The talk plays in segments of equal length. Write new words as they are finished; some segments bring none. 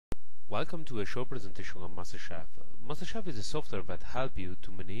Welcome to a short presentation of MasterChef. MasterChef is a software that helps you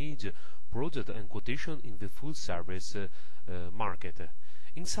to manage project and quotation in the full service market.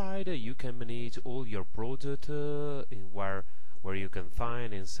 Inside you can manage all your project where you can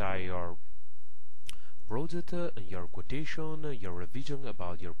find inside your project your quotation, your revision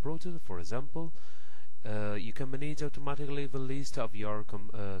about your project. For example, you can manage automatically the list of your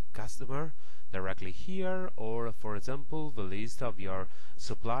customer directly here, or for example the list of your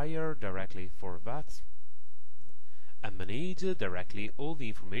supplier directly for that, and manage directly all the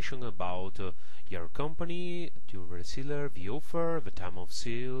information about your company, your reseller, the offer, the time of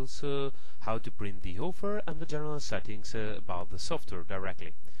sales, how to print the offer, and the general settings about the software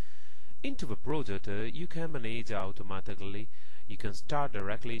directly. Into the project you can manage automatically. You can start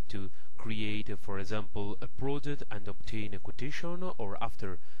directly to create, for example, a project and obtain a quotation, or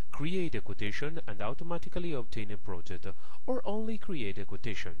after create a quotation and automatically obtain a project, or only create a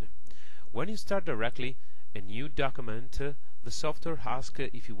quotation. When you start directly a new document, the software asks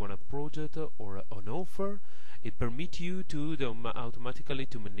if you want a project or an offer. It permits you to automatically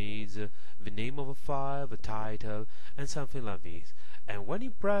to manage the name of a file, the title, and something like this. And when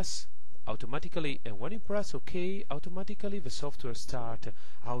you press OK, automatically the software starts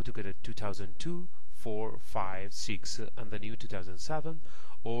how to get a 2002, 4, 5, 6, and the new 2007,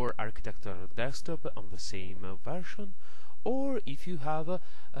 or architectural desktop on the same version, or if you have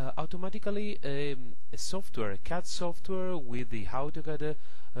automatically a software, a CAD software with the AutoCAD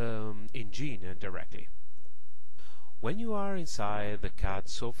engine directly. When you are inside the CAD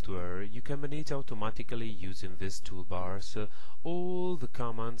software, you can manage automatically using these toolbars all the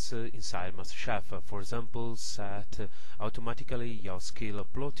commands inside MasterChef. For example, set automatically your scale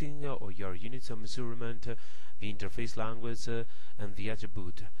of plotting or your units of measurement, the interface language, and the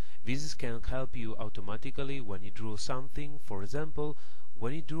attribute. This can help you automatically when you draw something. For example,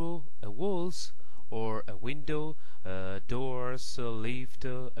 when you draw walls or a window, doors, lift,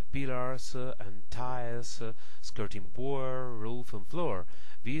 pillars, and tiles, skirting board, roof, and floor.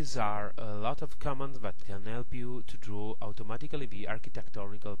 These are a lot of commands that can help you to draw automatically the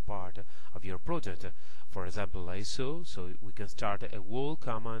architectonical part of your project. For example, like so we can start a wall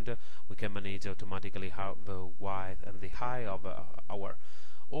command. We can manage automatically how the width and the height of our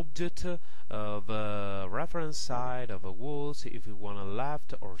object, the reference side of the walls, if you want a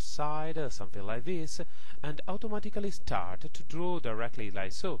left or side, something like this, and automatically start to draw directly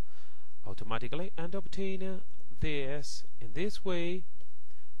like so, automatically, and obtain this, in this way,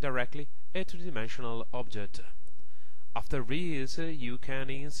 directly a three-dimensional object. After this, you can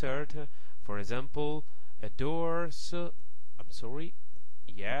insert, for example, a doors,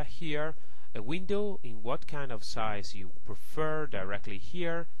 here, a window in what kind of size you prefer directly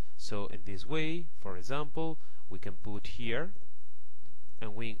here. So in this way, for example, we can put here,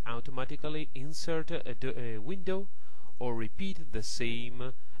 and we automatically insert a window, or repeat the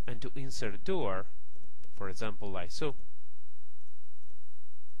same and to insert a door, for example, like so.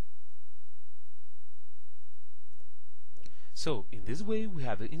 So in this way we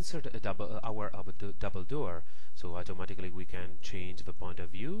have inserted our double door, so automatically we can change the point of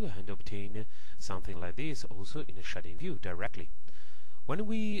view and obtain something like this also in a shading view directly. When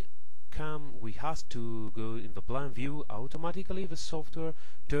we have to go in the plan view, automatically the software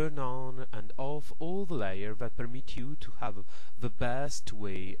turn on and off all the layers that permit you to have the best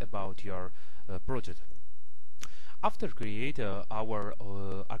way about your project. After create our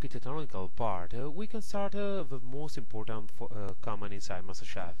architectonical part, we can start the most important command inside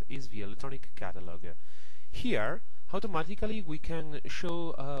MasterChef is the electronic catalog. Here, automatically we can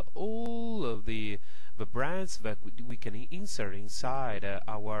show all of the brands that we can insert inside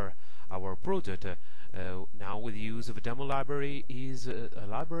our project. Now with the use of a demo library is a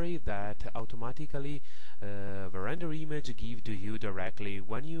library that automatically the render image give to you directly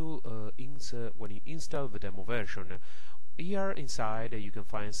when you install the demo version. Here inside you can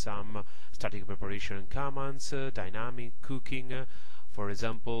find some static preparation commands, dynamic cooking, for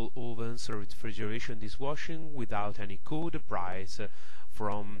example ovens, refrigeration, dishwashing without any code price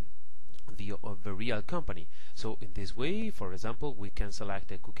from the real company. So in this way, for example, we can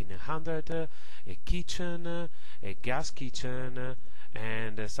select a cooking 100, a kitchen, a gas kitchen,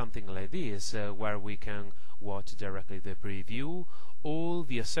 and something like this, where we can watch directly the preview, all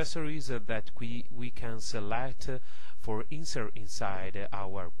the accessories that we can select for insert inside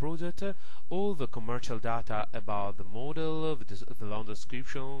our project, all the commercial data about the model, the long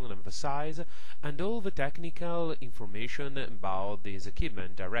description and the size, and all the technical information about this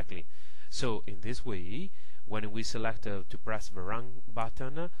equipment directly. So in this way when we select to press the run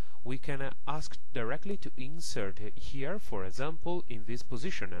button, we can ask directly to insert here, for example, in this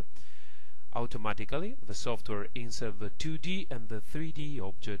position. Automatically, the software inserts the 2D and the 3D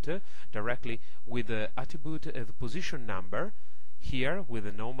object directly with the attribute the position number. Here, with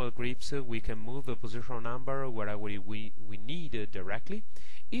the normal grips, we can move the position number wherever we need directly.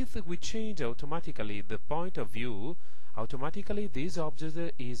 If we change automatically the point of view, automatically this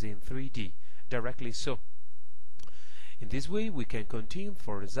object is in 3D directly. So, in this way, we can continue,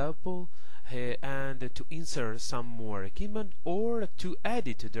 for example, and to insert some more equipment, or to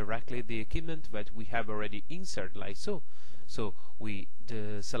edit directly the equipment that we have already inserted, like so. So we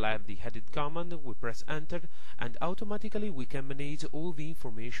select the edit command, we press enter, and automatically we can manage all the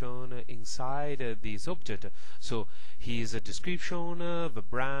information inside this object. So here's a description, the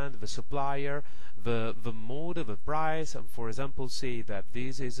brand, the supplier, the mode, the price, and for example say that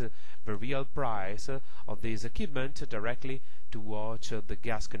this is the real price of this equipment directly to watch the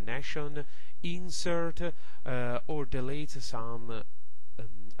gas connection, insert or delete some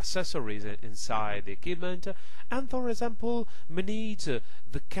accessories inside the equipment, and for example manage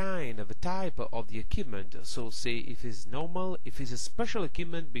the kind, the type of the equipment. So say if it's normal, if it's a special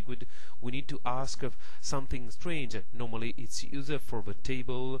equipment, because we need to ask something strange. Normally it's used for the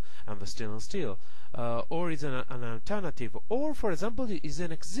table and the stainless steel, or is an alternative, or for example is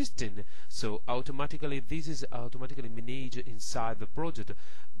an existing. So automatically this is automatically managed inside the project,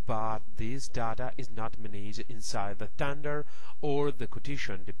 but this data is not managed inside the tender or the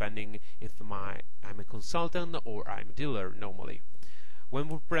quotation, depending if I'm a consultant or I'm a dealer normally. When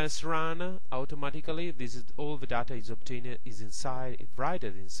we press run, automatically this is all the data is obtained is inside, right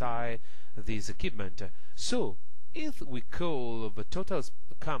inside this equipment. So if we call the total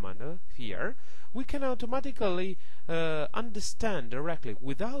command here, we can automatically understand directly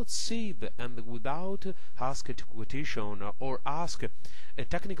without save and without ask a quotation or ask a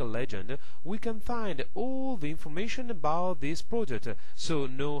technical legend. We can find all the information about this project, so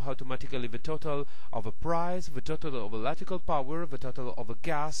know automatically the total of a price, the total of electrical power, the total of a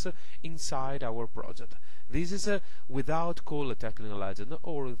gas inside our project. This is without call a technical legend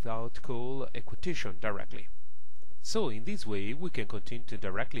or without call a quotation directly. So in this way we can continue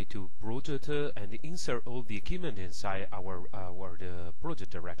directly to project and insert all the equipment inside our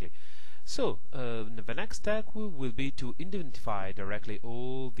project directly. So the next step will be to identify directly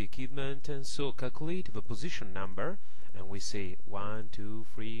all the equipment, and so calculate the position number, and we say 1, 2,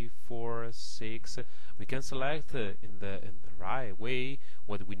 3, 4, 6. We can select in the right way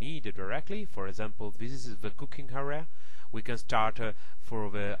what we need directly. For example, this is the cooking area. We can start for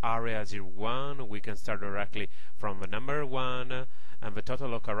the area 01, we can start directly from the number 1, and the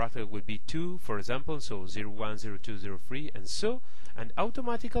total of character will be 2, for example, so 01, 02, 03, and so, and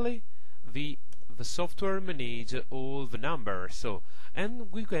automatically the software manage all the numbers. So,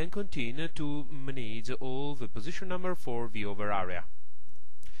 and we can continue to manage all the position number for the over area.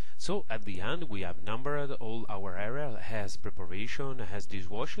 So at the end we have numbered all our area, has preparation, has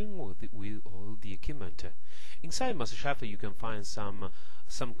dishwashing with all the equipment. Inside MasterChef you can find some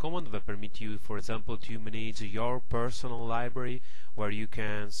commands that permit you, for example, to manage your personal library, where you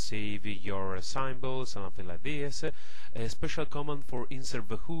can save your symbols, something like this. A special command for insert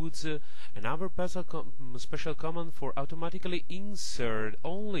the hoods, another special command for automatically insert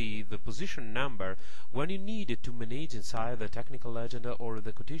only the position number when you need to manage inside the technical legend or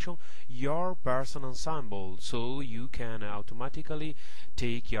the quotation your personal symbol, so you can automatically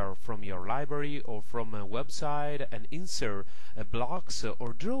take from your library or from a website and insert blocks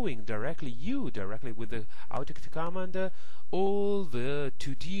or drawing directly with the AutoCAD command all the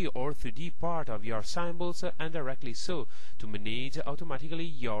 2D or 3D part of your symbols, and directly so to manage automatically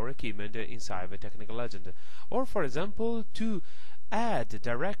your equipment inside the technical legend. Or for example, to add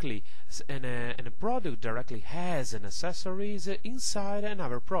directly and a product directly has an accessories inside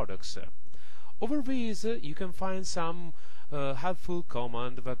another products. Over these you can find some helpful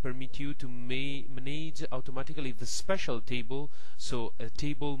command that permit you to manage automatically the special table, so a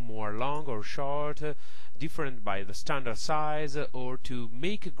table more long or short, different by the standard size, or to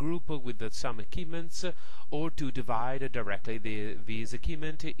make a group with some equipments, or to divide directly these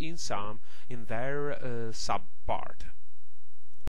equipment in their sub part.